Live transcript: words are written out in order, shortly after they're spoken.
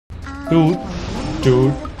Doot,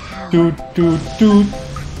 doot, doot, doot, doot,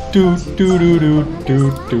 doot, doot, doot,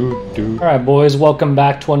 doot, doot, doot. Alright boys, welcome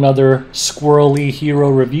back to another squirrely hero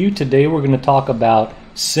review. Today we're going to talk about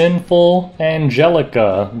Sinful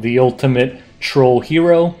Angelica, the ultimate troll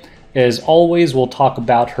hero. As always, we'll talk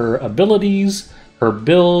about her abilities, her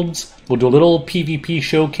builds, we'll do a little PvP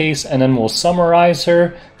showcase, and then we'll summarize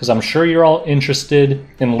her, because I'm sure you're all interested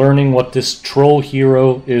in learning what this troll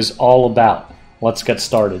hero is all about. Let's get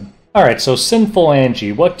started. Alright, so Sinful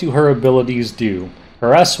Angie, what do her abilities do?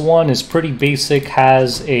 Her S1 is pretty basic,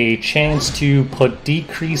 has a chance to put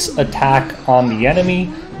decrease attack on the enemy.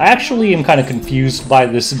 I actually am kind of confused by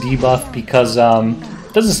this debuff because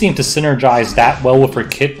it doesn't seem to synergize that well with her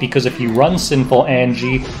kit, because if you run Sinful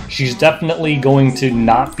Angie, she's definitely going to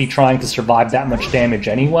not be trying to survive that much damage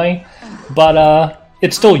anyway. But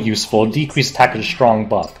it's still useful. Decreased attack is a strong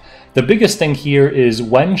buff. The biggest thing here is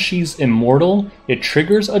when she's immortal, it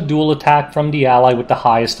triggers a dual attack from the ally with the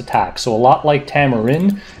highest attack. So a lot like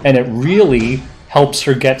Tamarin, and it really helps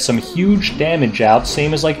her get some huge damage out,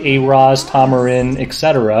 same as like A-Raz, Tamarin,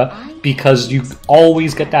 etc. Because you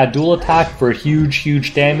always get that dual attack for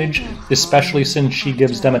huge damage, especially since she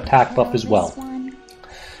gives them attack buff as well.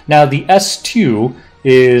 Now the S2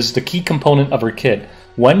 is the key component of her kit.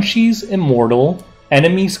 When she's immortal,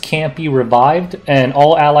 enemies can't be revived, and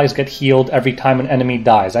all allies get healed every time an enemy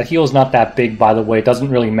dies. That heal is not that big, by the way. It doesn't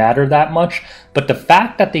really matter that much, but the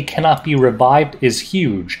fact that they cannot be revived is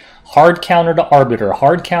huge. Hard counter to Arbiter,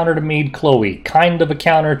 hard counter to Maid Chloe, kind of a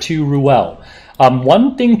counter to Ruel.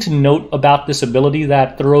 One thing to note about this ability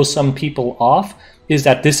that throws some people off is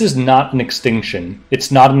that this is not an extinction.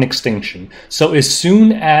 It's not an extinction. So as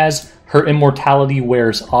soon as her immortality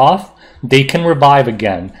wears off, they can revive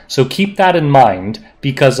again. So keep that in mind,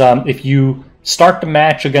 because if you start the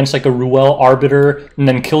match against like a Ruel Arbiter and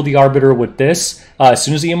then kill the Arbiter with this, as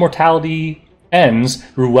soon as the immortality ends,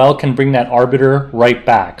 Ruel can bring that Arbiter right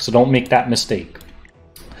back. So don't make that mistake.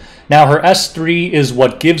 Now her S3 is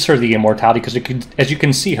what gives her the immortality, because as you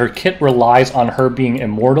can see, her kit relies on her being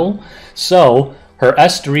immortal. So her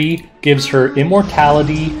S3 gives her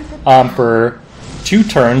immortality for 2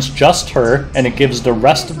 turns, just her, and it gives the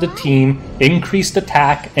rest of the team increased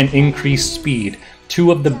attack and increased speed.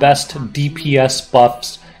 2 of the best DPS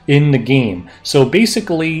buffs in the game. So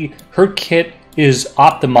basically, her kit is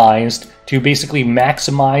optimized to basically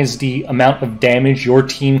maximize the amount of damage your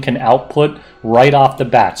team can output right off the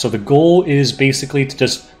bat. So the goal is basically to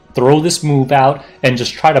just throw this move out and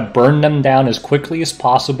just try to burn them down as quickly as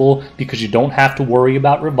possible, because you don't have to worry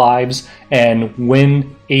about revives, and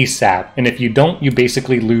win ASAP. And if you don't, you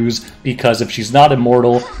basically lose, because if she's not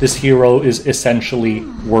immortal, this hero is essentially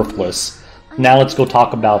worthless. Now let's go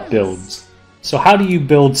talk about builds. So how do you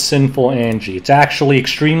build Sinful Angie? It's actually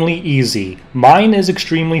extremely easy. Mine is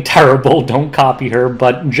extremely terrible, don't copy her,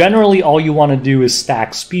 but generally all you want to do is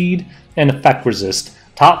stack speed and effect resist.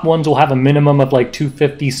 Top ones will have a minimum of like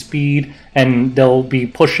 250 speed, and they'll be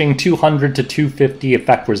pushing 200 to 250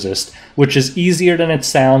 effect resist, which is easier than it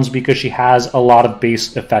sounds because she has a lot of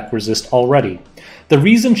base effect resist already. The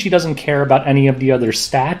reason she doesn't care about any of the other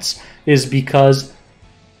stats is because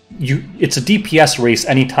it's a DPS race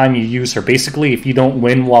anytime you use her. Basically, if you don't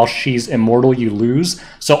win while she's immortal, you lose.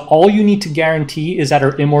 So all you need to guarantee is that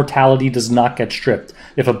her immortality does not get stripped.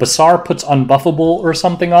 If a Bazaar puts unbuffable or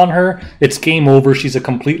something on her, it's game over. She's a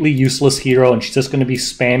completely useless hero, and she's just going to be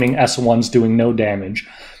spamming S1s doing no damage.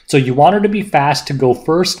 So you want her to be fast to go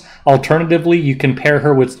first. Alternatively, you can pair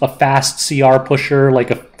her with a fast CR pusher,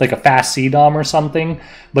 like a fast C-Dom or something.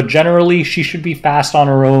 But generally, she should be fast on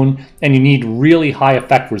her own, and you need really high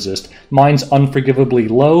effect resist. Mine's unforgivably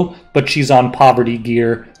low, but she's on poverty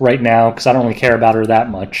gear right now because I don't really care about her that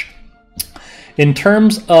much. In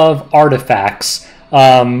terms of artifacts,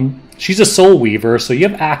 she's a Soul Weaver, so you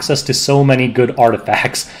have access to so many good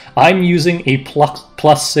artifacts. I'm using a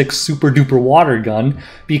 +6 super duper water gun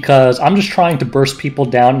because I'm just trying to burst people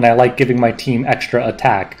down, and I like giving my team extra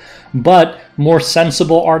attack. But more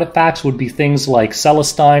sensible artifacts would be things like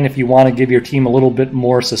Celestine if you want to give your team a little bit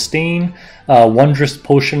more sustain, Wondrous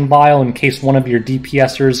Potion Vial in case one of your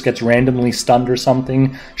DPSers gets randomly stunned or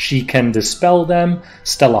something, she can dispel them,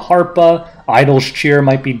 Stella Harpa, Idol's Cheer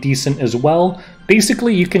might be decent as well.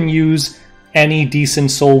 Basically, you can use any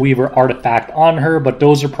decent Soul Weaver artifact on her, but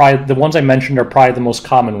those are probably the ones I mentioned are probably the most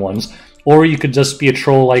common ones. Or you could just be a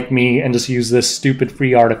troll like me and just use this stupid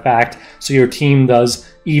free artifact so your team does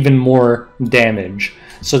even more damage.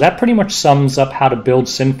 So that pretty much sums up how to build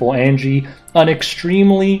Sinful Angie. An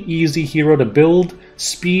extremely easy hero to build.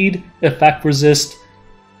 Speed, effect resist,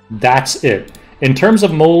 that's it. In terms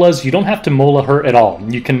of Molas, you don't have to Mola her at all.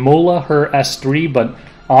 You can Mola her S3, but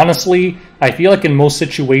honestly, I feel like in most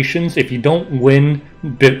situations, if you don't win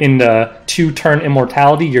in the 2-turn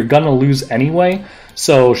immortality, you're gonna lose anyway.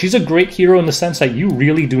 So she's a great hero in the sense that you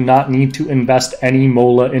really do not need to invest any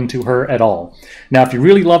mola into her at all. Now, if you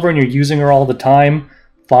really love her and you're using her all the time,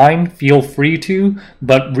 fine, feel free to,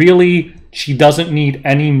 but really, she doesn't need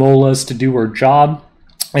any molas to do her job.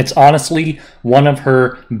 It's honestly one of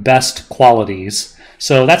her best qualities.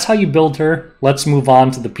 So that's how you build her. Let's move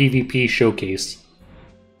on to the PvP showcase.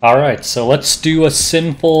 Alright, so let's do a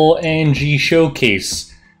Sinful Angie showcase.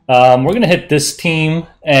 We're going to hit this team,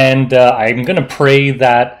 and I'm going to pray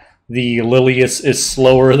that the Lilius is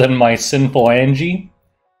slower than my Sinful Angie.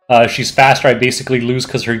 She's faster, I basically lose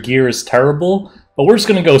because her gear is terrible. But we're just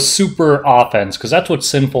going to go super offense, because that's what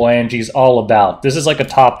Sinful Angie's all about. This is like a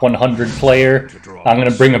top 100 player. I'm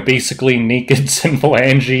going to bring a basically naked Sinful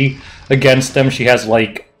Angie against them. She has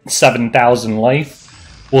like 7,000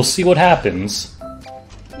 life. We'll see what happens.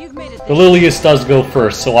 The Lilius does go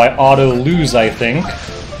first, so I auto-lose, I think.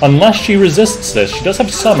 Unless she resists this. She does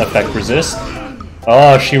have some effect resist.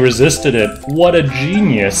 Oh, she resisted it. What a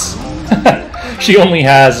genius. She only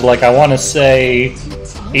has, like, I want to say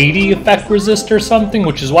 80 effect resist or something,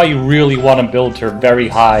 which is why you really want to build her very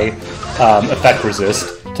high effect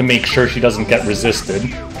resist to make sure she doesn't get resisted.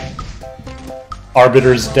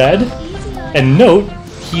 Arbiter's dead. And note,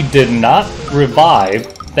 he did not revive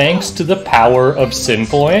thanks to the power of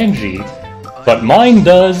Sinful Angie. But mine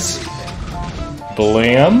does.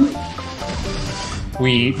 Blam.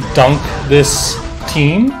 We dunk this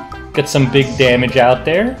team, get some big damage out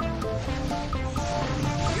there.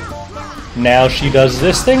 Now she does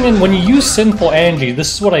this thing, and when you use Sinful Angie,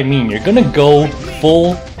 this is what I mean. You're gonna go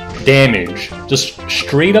full damage. Just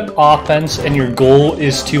straight up offense, and your goal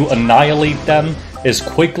is to annihilate them as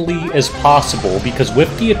quickly as possible, because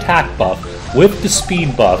with the attack buff, with the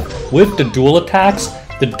speed buff, with the dual attacks,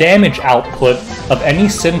 the damage output of any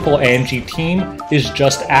Sinful Angie team is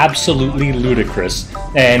just absolutely ludicrous.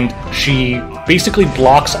 And she basically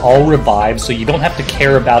blocks all revives, so you don't have to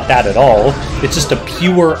care about that at all. It's just a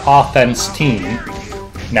pure offense team.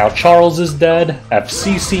 Now Charles is dead,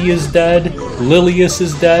 FCC is dead, Lilius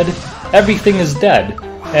is dead, everything is dead.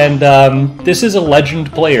 And this is a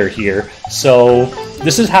legend player here, so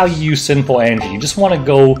this is how you use Sinful Angie. You just want to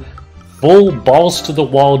go full balls to the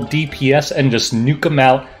wall DPS and just nuke them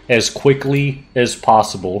out as quickly as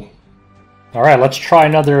possible. Alright, let's try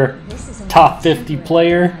another top 50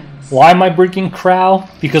 player. Why am I bringing Crow?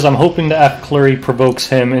 Because I'm hoping the F Flurry provokes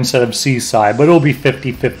him instead of Seaside, but it'll be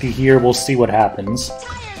 50-50 here. We'll see what happens.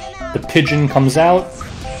 The pigeon comes out.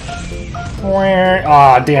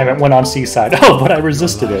 Ah, damn, it went on Seaside. Oh, but I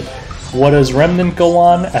resisted it. What does Remnant go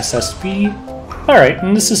on? SSB. Alright,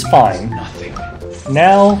 and this is fine.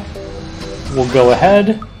 Now, we'll go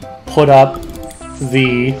ahead, put up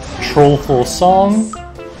the Trollful Song.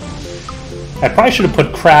 I probably should have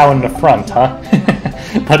put Crow in the front, huh?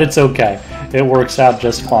 But it's okay. It works out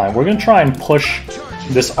just fine. We're going to try and push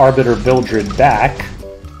this Arbiter Vildred back,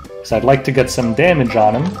 because I'd like to get some damage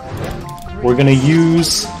on him. We're going to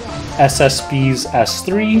use SSB's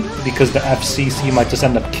S3, because the FCC might just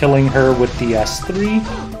end up killing her with the S3.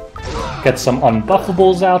 Get some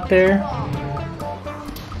unbuffables out there.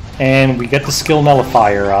 And we get the skill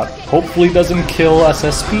nullifier up. Hopefully doesn't kill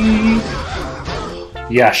SSB.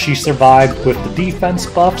 Yeah, she survived with the defense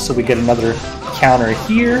buff, so we get another counter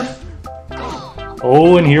here.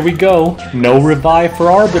 Oh, and here we go. No revive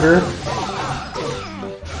for Arbiter.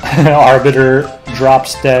 Arbiter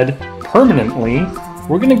drops dead permanently.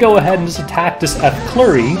 We're going to go ahead and just attack this F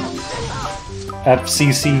Flurry.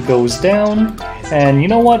 FCC goes down. And you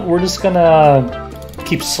know what? We're just going to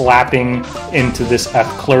keep slapping into this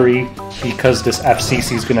F Flurry because this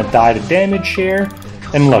FCC is going to die to damage share.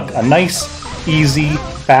 And look, a nice, easy,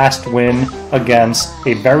 fast win against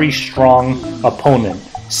a very strong opponent.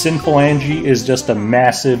 Sinful Angie is just a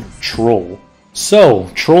massive troll. So,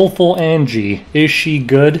 Trollful Angie, is she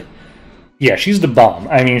good? Yeah, she's the bomb.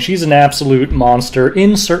 I mean, she's an absolute monster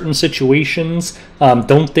in certain situations.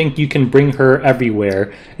 Don't think you can bring her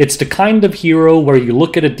everywhere. It's the kind of hero where you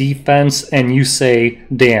look at a defense and you say,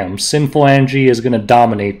 damn, Sinful Angie is going to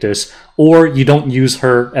dominate this, or you don't use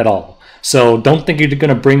her at all. So don't think you're going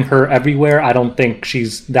to bring her everywhere. I don't think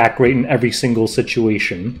she's that great in every single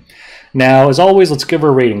situation. Now, as always, let's give her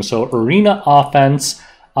a rating. So Arena Offense,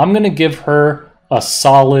 I'm going to give her a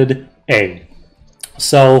solid A.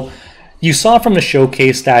 So you saw from the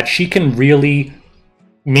showcase that she can really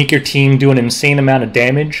make your team do an insane amount of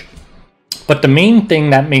damage. But the main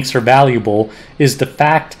thing that makes her valuable is the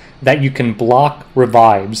fact that you can block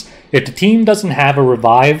revives. If the team doesn't have a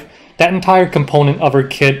revive, that entire component of her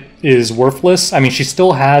kit is worthless. I mean, she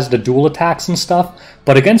still has the dual attacks and stuff,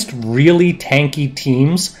 but against really tanky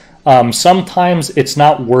teams, sometimes it's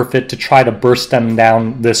not worth it to try to burst them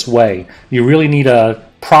down this way. You really need a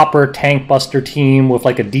proper tank buster team with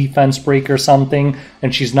like a defense break or something,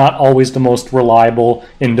 and she's not always the most reliable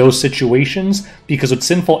in those situations, because with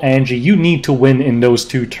Sinful Angie, you need to win in those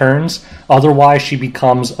 2 turns, otherwise she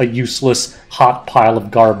becomes a useless hot pile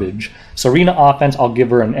of garbage. So arena offense, I'll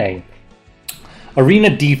give her an A.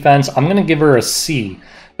 Arena defense, I'm going to give her a C.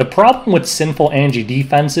 The problem with Sinful Angie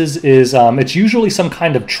defenses is it's usually some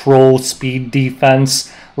kind of troll speed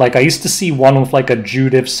defense. Like, I used to see one with like a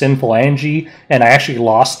Judith Sinful Angie, and I actually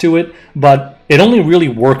lost to it, but it only really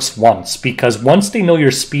works once, because once they know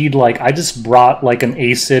your speed, like, I just brought like an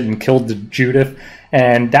acid and killed the Judith,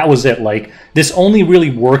 and that was it. Like, this only really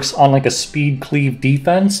works on like a speed cleave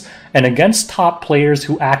defense, and against top players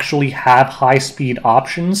who actually have high speed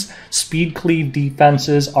options, speed cleave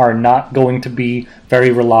defenses are not going to be very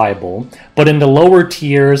reliable. But in the lower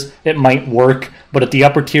tiers, it might work, but at the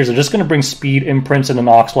upper tiers, they're just going to bring speed imprints and an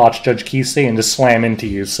Oxlotch Judge Kisei and just slam into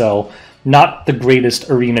you. So not the greatest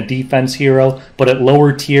arena defense hero, but at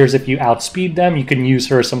lower tiers, if you outspeed them, you can use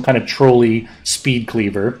her as some kind of trolly speed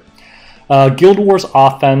cleaver. Guild Wars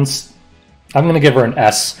offense, I'm going to give her an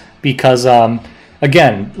S, because,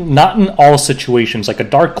 again, not in all situations. Like, a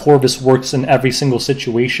Dark Corvus works in every single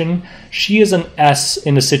situation. She is an S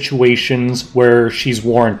in the situations where she's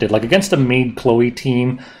warranted. Like, against a Maid Chloe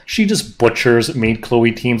team, she just butchers Maid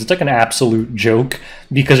Chloe teams. It's like an absolute joke,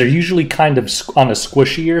 because they're usually kind of on a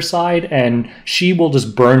squishier side, and she will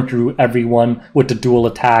just burn through everyone with the dual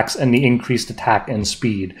attacks and the increased attack and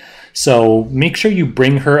speed. So make sure you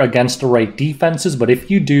bring her against the right defenses, but if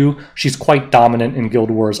you do, she's quite dominant in Guild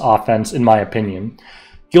Wars offense, in my opinion.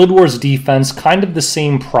 Guild Wars defense, kind of the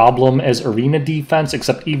same problem as arena defense,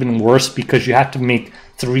 except even worse, because you have to make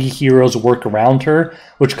 3 heroes work around her,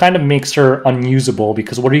 which kind of makes her unusable,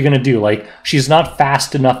 because what are you going to do? Like, she's not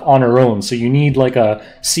fast enough on her own, so you need like a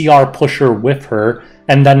CR pusher with her,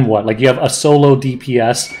 and then what? Like, you have a solo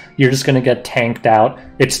DPS, you're just going to get tanked out,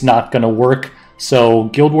 it's not going to work. So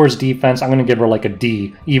Guild Wars defense, I'm going to give her like a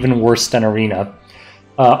D, even worse than arena.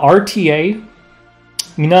 RTA,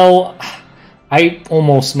 you know, I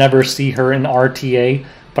almost never see her in RTA,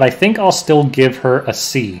 but I think I'll still give her a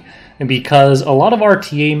C. And because a lot of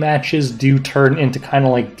RTA matches do turn into kind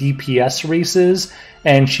of like DPS races,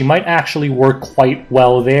 and she might actually work quite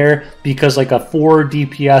well there, because like a 4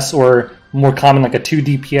 DPS, or more common like a 2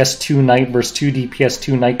 DPS 2 knight versus 2 DPS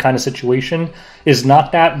 2 knight kind of situation, is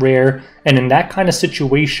not that rare, and in that kind of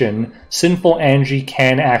situation, Sinful Angie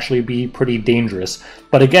can actually be pretty dangerous.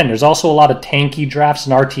 But again, there's also a lot of tanky drafts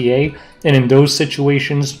in RTA, and in those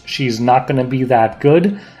situations, she's not going to be that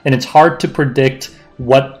good, and it's hard to predict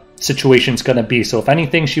what situation's going to be. So if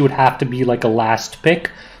anything, she would have to be like a last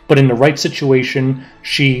pick, but in the right situation,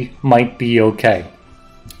 she might be okay.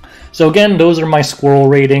 So again, those are my squirrel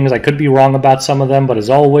ratings. I could be wrong about some of them, but as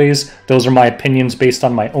always, those are my opinions based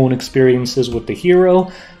on my own experiences with the hero.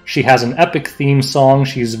 She has an epic theme song,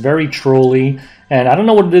 she's very trolly, and I don't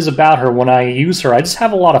know what it is about her. When I use her, I just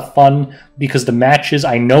have a lot of fun, because the matches,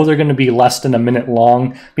 I know they're going to be less than a minute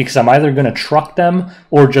long, because I'm either going to truck them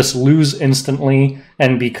or just lose instantly,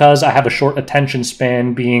 and because I have a short attention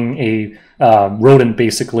span, being a rodent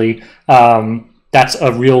basically, that's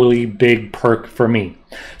a really big perk for me.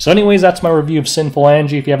 So anyways, that's my review of Sinful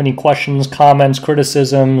Angie. If you have any questions, comments,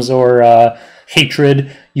 criticisms, or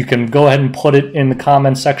hatred, you can go ahead and put it in the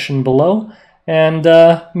comment section below, and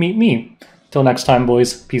meet me. Till next time,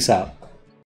 boys. Peace out.